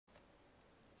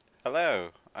Hello,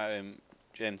 I'm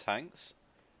Jim Tanks,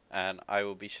 and I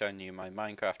will be showing you my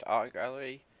Minecraft art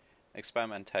gallery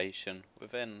experimentation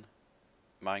within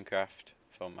Minecraft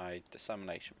for my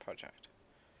dissemination project.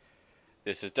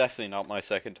 This is definitely not my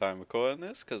second time recording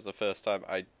this, because the first time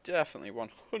I definitely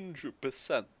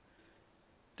 100%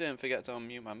 didn't forget to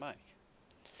unmute my mic.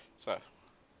 So,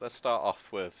 let's start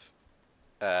off with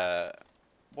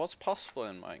what's possible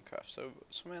in Minecraft. So,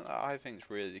 something that I think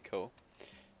is really cool.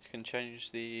 You can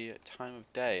change the time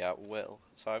of day at will.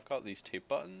 So I've got these two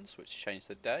buttons which change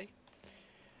the day.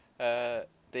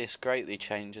 This greatly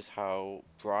changes how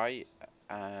bright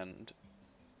and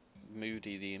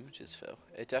moody the images feel.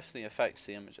 It definitely affects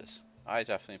the images. I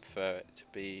definitely prefer it to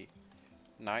be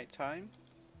nighttime.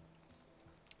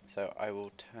 So I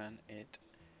will turn it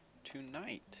to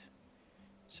night.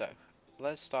 So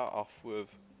let's start off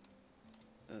with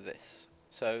this.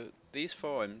 So these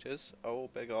four images are all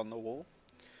big on the wall.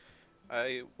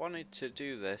 I wanted to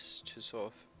do this to sort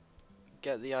of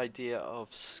get the idea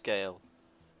of scale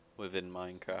within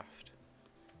Minecraft.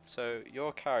 So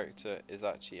your character is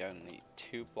actually only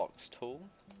 2 blocks tall.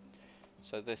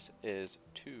 So this is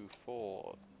 2,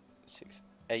 4, 6,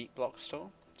 8 blocks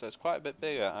tall. So it's quite a bit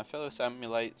bigger. I feel this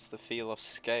emulates the feel of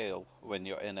scale when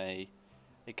you're in a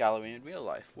gallery in real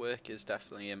life. Work is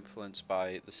definitely influenced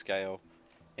by the scale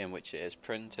in which it is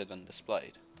printed and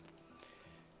displayed.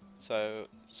 So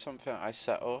something I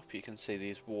set up, you can see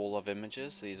these wall of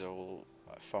images. These are all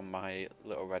from my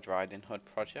Little Red Riding Hood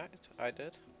project I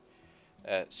did,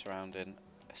 surrounding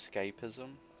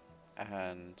escapism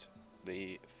and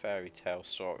the fairy tale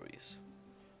stories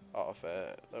of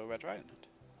Little Red Riding Hood.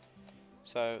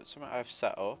 So something I've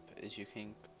set up is you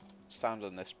can stand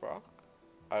on this block.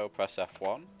 I will press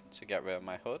F1 to get rid of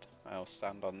my hood. I will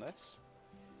stand on this,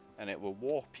 and it will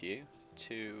warp you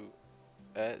to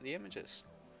the images.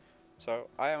 So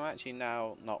I am actually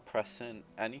now not pressing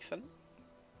anything,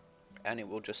 and it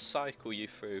will just cycle you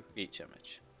through each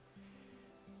image.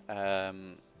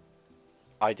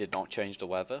 I did not change the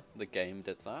weather, the game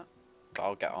did that, but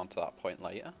I'll get onto that point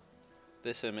later.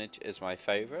 This image is my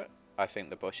favourite. I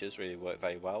think the bushes really work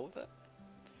very well with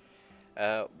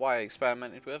it. What I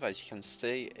experimented with, as you can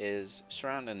see, is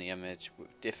surrounding the image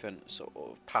with different sort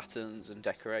of patterns and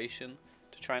decoration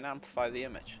to try and amplify the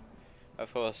image.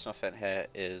 Of course, nothing here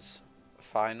is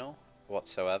final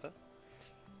whatsoever,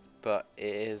 but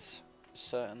it is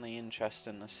certainly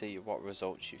interesting to see what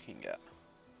results you can get.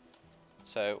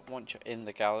 So once you're in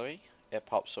the gallery, it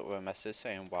pops up with a message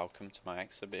saying welcome to my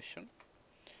exhibition.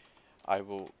 I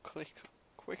will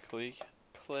quickly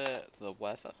clear the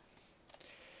weather.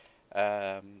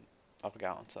 I'll get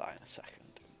onto that in a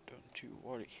second, don't you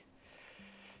worry.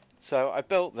 So I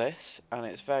built this, and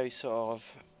it's very sort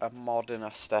of a modern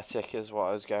aesthetic is what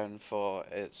I was going for.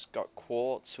 It's got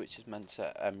quartz, which is meant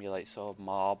to emulate sort of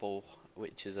marble,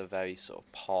 which is a very sort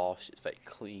of posh, it's very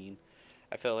clean.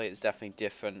 I feel like it's definitely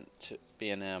different to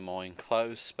being in a more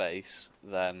enclosed space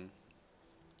than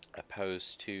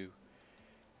opposed to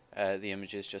the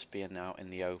images just being out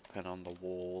in the open on the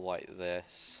wall like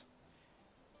this,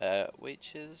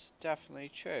 which is definitely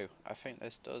true. I think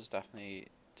this does definitely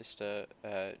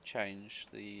change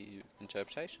the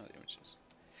interpretation of the images.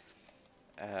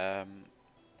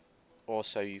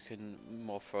 Also, you can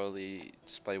more thoroughly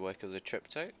display work as a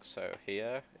triptych. So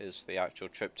here is the actual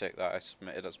triptych that I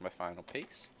submitted as my final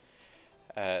piece.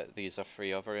 These are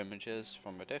 3 other images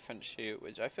from a different shoot,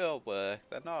 which I feel work.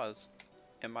 They're not as,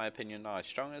 in my opinion, not as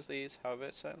strong as these. However,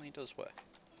 it certainly does work.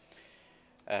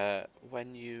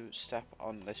 When you step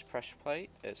on this pressure plate,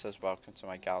 it says welcome to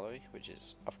my gallery, which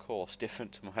is of course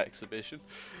different to my exhibition.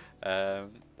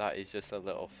 That is just a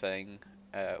little thing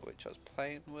which I was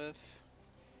playing with.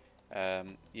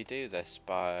 You do this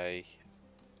by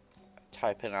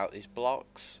typing out these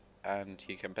blocks, and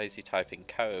you can basically type in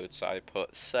code. So I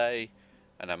put say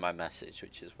and then my message,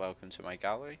 which is welcome to my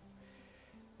gallery,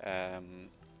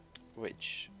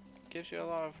 which gives you a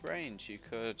lot of range. You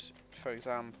could, for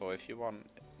example, if you want,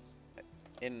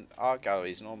 in art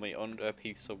galleries normally under a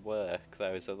piece of work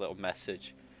there is a little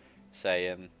message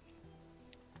saying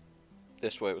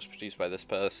this work was produced by this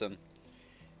person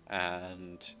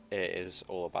and it is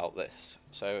all about this.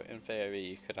 So in theory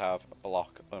you could have a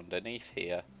block underneath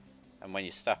here, and when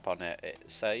you step on it, it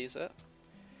says it.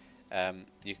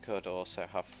 You could also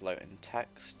have floating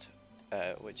text,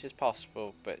 which is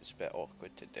possible, but it's a bit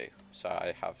awkward to do, so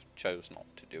I have chose not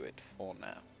to do it for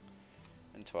now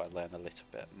until I learn a little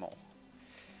bit more.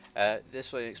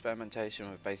 This was an experimentation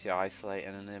with basically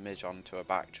isolating an image onto a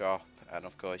backdrop, and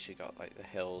of course you got like the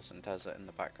hills and desert in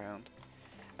the background.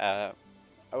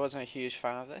 I wasn't a huge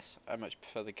fan of this. I much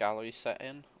prefer the gallery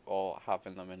setting or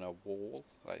having them in a wall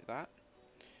like that.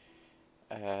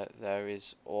 There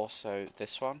is also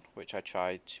this one, which I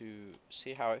tried to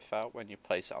see how it felt when you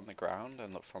place it on the ground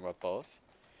and look from above.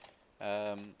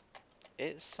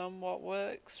 It somewhat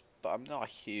works, but I'm not a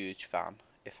huge fan,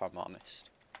 if I'm honest.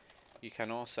 You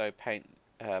can also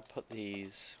put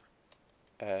these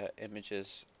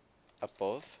images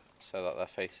above so that they're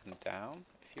facing down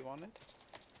if you wanted.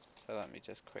 So let me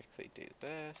just quickly do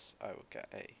this. I will get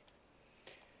a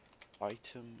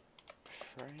item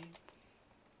frame.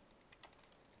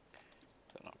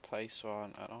 Then I'll place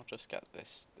one, and I'll just get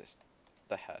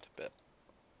the head bit,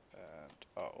 and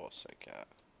I'll also get.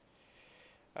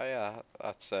 Oh yeah,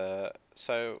 that's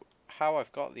so how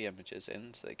I've got the images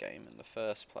into the game in the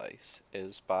first place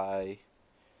is by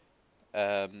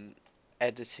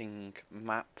editing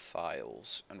map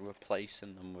files and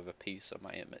replacing them with a piece of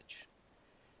my image,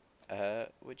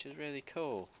 which is really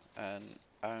cool, and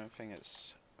I don't think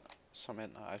it's something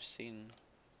that I've seen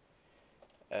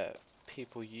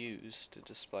people use to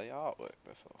display artwork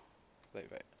before.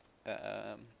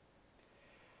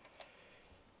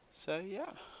 So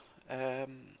yeah,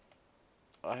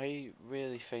 I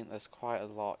really think there's quite a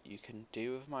lot you can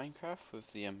do with Minecraft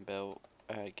with the inbuilt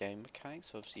game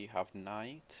mechanics. Obviously you have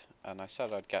night, and I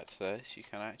said I'd get to this. You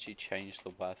can actually change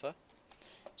the weather,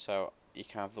 so you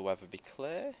can have the weather be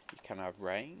clear, you can have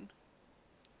rain,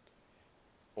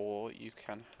 or you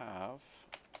can have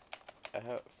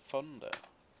thunder,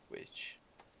 which,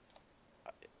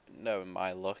 knowing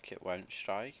my luck, it won't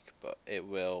strike, but it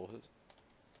will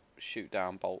shoot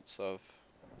down bolts of.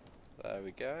 There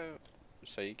we go.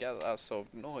 So you get that sort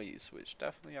of noise, which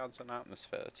definitely adds an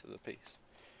atmosphere to the piece,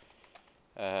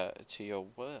 to your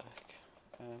work.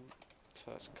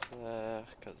 So that's clear,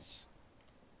 because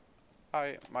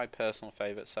my personal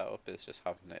favourite setup is just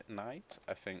having it night.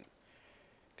 I think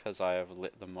because I have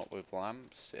lit them up with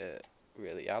lamps, it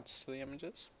really adds to the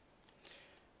images.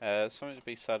 Something to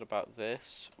be said about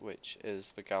this, which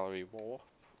is the gallery warp.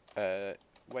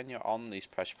 When you're on these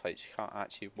pressure plates, you can't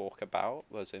actually walk about.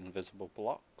 There's invisible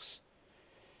blocks.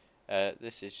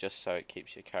 This is just so it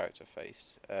keeps your character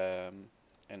face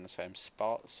in the same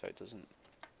spot, so it doesn't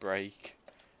break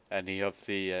any of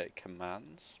the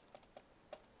commands.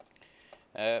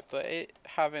 But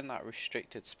having that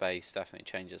restricted space definitely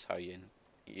changes how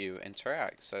you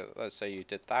interact. So let's say you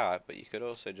did that, but you could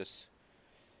also just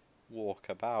walk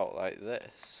about like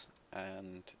this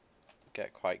and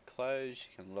get quite close.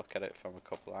 You can look at it from a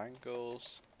couple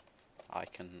angles. I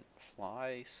can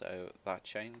fly, so that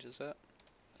changes it.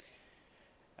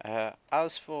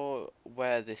 As for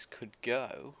where this could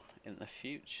go in the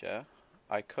future,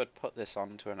 I could put this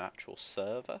onto an actual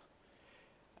server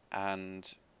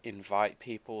and invite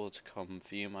people to come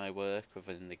view my work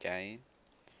within the game.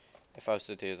 If I was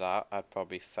to do that, I'd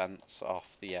probably fence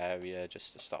off the area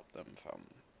just to stop them from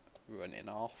running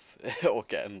off or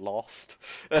getting lost.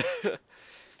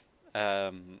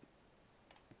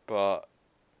 But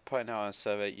putting it on a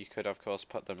server, you could of course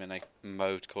put them in a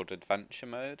mode called adventure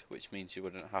mode, which means you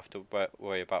wouldn't have to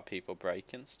worry about people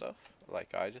breaking stuff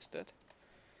like I just did.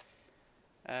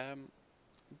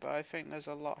 But I think there's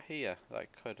a lot here that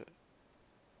could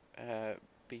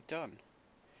be done.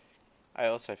 I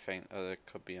also think there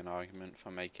could be an argument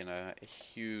for making a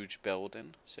huge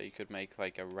building, so you could make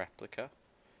like a replica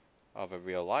of a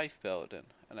real life building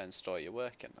and then store your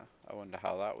work in there. I wonder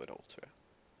how that would alter it.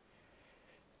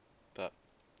 But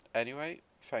anyway,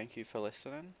 thank you for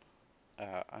listening.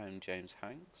 I'm James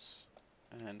Hanks,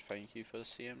 and thank you for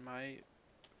seeing my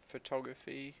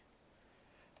photography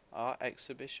art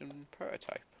exhibition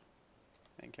prototype.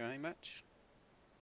 Thank you very much.